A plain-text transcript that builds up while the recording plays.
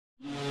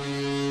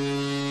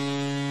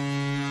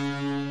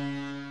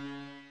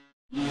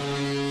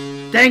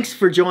Thanks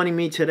for joining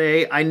me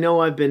today. I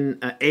know I've been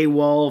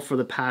AWOL for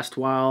the past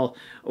while,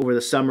 over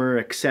the summer,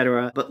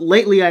 etc. But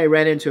lately I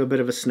ran into a bit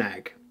of a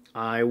snag.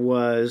 I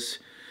was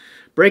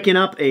breaking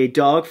up a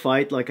dog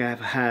fight like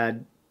I've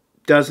had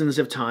dozens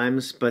of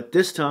times, but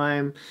this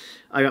time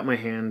I got my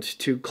hand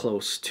too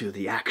close to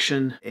the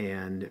action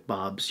and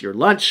Bob's your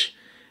lunch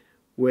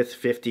with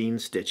 15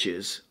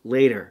 stitches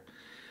later.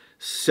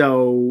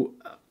 So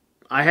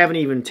I haven't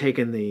even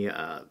taken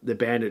the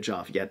bandage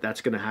off yet. That's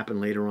going to happen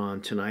later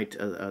on tonight,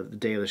 the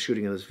day of the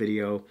shooting of this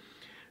video.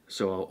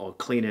 So I'll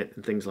clean it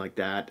and things like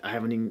that. I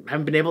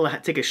haven't been able to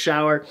take a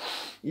shower.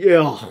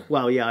 Yeah,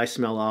 well, yeah, I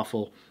smell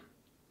awful.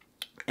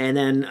 And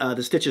then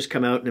the stitches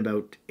come out in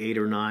about 8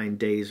 or 9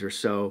 days or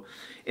so.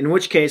 In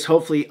which case,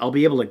 hopefully, I'll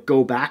be able to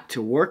go back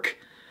to work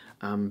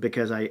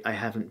because I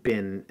haven't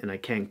been and I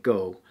can't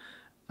go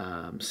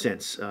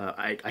since.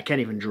 I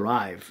can't even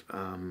drive.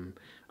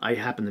 I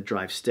happen to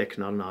drive stick,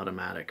 not an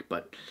automatic,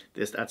 but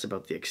that's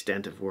about the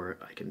extent of where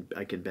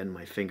I can bend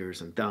my fingers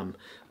and thumb.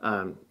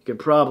 You can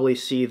probably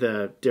see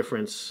the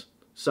difference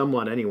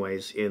somewhat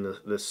anyways in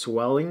the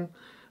swelling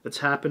that's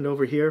happened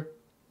over here.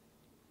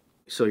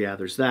 So yeah,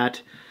 there's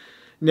that.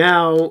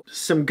 Now,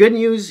 some good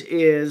news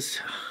is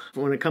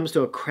when it comes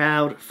to a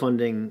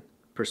crowdfunding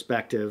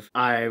perspective,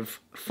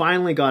 I've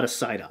finally got a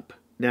site up.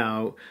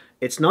 Now,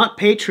 it's not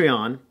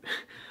Patreon,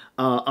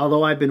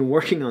 although I've been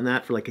working on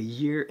that for like 1.5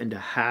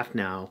 years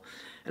now,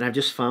 and I've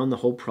just found the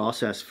whole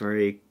process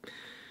very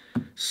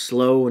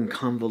slow and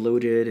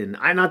convoluted, and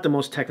I'm not the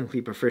most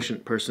technically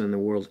proficient person in the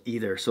world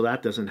either, so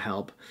that doesn't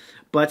help.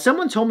 But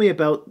someone told me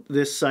about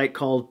this site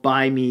called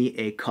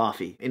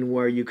BuyMeACoffee, in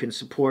where you can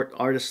support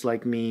artists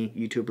like me,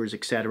 YouTubers,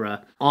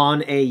 etc.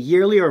 on a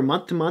yearly or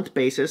month-to-month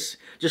basis,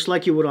 just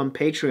like you would on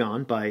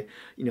Patreon by,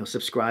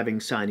 subscribing,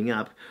 signing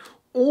up.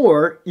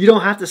 Or you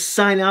don't have to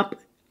sign up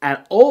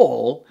at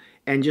all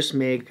and just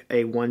make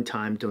a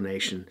one-time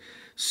donation.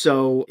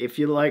 So if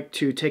you'd like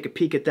to take a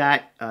peek at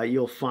that,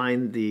 you'll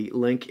find the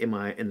link in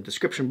the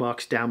description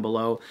box down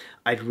below.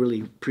 I'd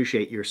really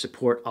appreciate your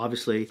support.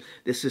 Obviously,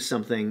 this is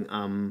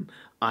something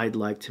I'd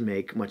like to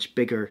make much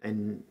bigger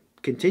and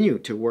continue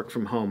to work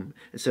from home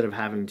instead of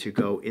having to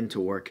go into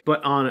work.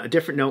 But on a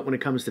different note, when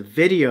it comes to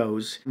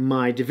videos,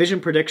 my division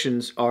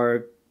predictions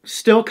are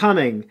still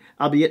coming,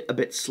 albeit a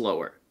bit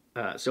slower.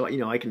 So,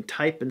 I can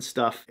type and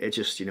stuff. It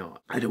just,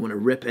 I don't want to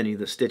rip any of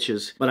the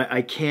stitches, but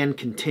I can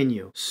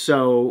continue.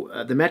 So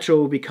the Metro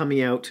will be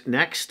coming out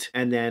next,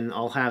 and then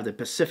I'll have the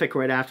Pacific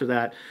right after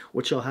that,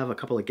 which I'll have a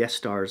couple of guest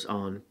stars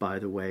on, by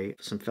the way,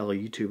 some fellow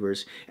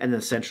YouTubers, and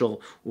then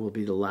Central will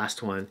be the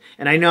last one.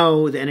 And I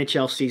know the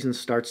NHL season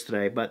starts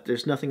today, but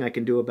there's nothing I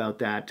can do about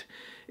that.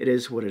 It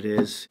is what it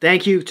is.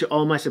 Thank you to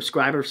all my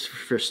subscribers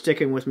for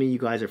sticking with me. You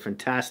guys are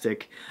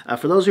fantastic.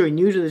 For those who are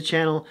new to the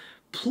channel,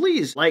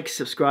 please like,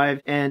 subscribe,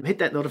 and hit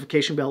that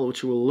notification bell,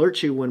 which will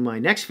alert you when my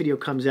next video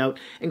comes out.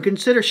 And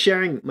consider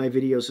sharing my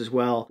videos as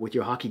well with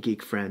your hockey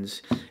geek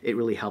friends. It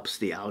really helps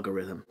the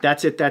algorithm.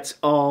 That's it. That's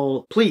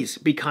all. Please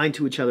be kind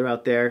to each other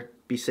out there.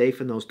 Be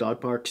safe in those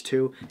dog parks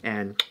too.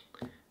 And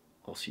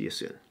I'll see you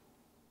soon.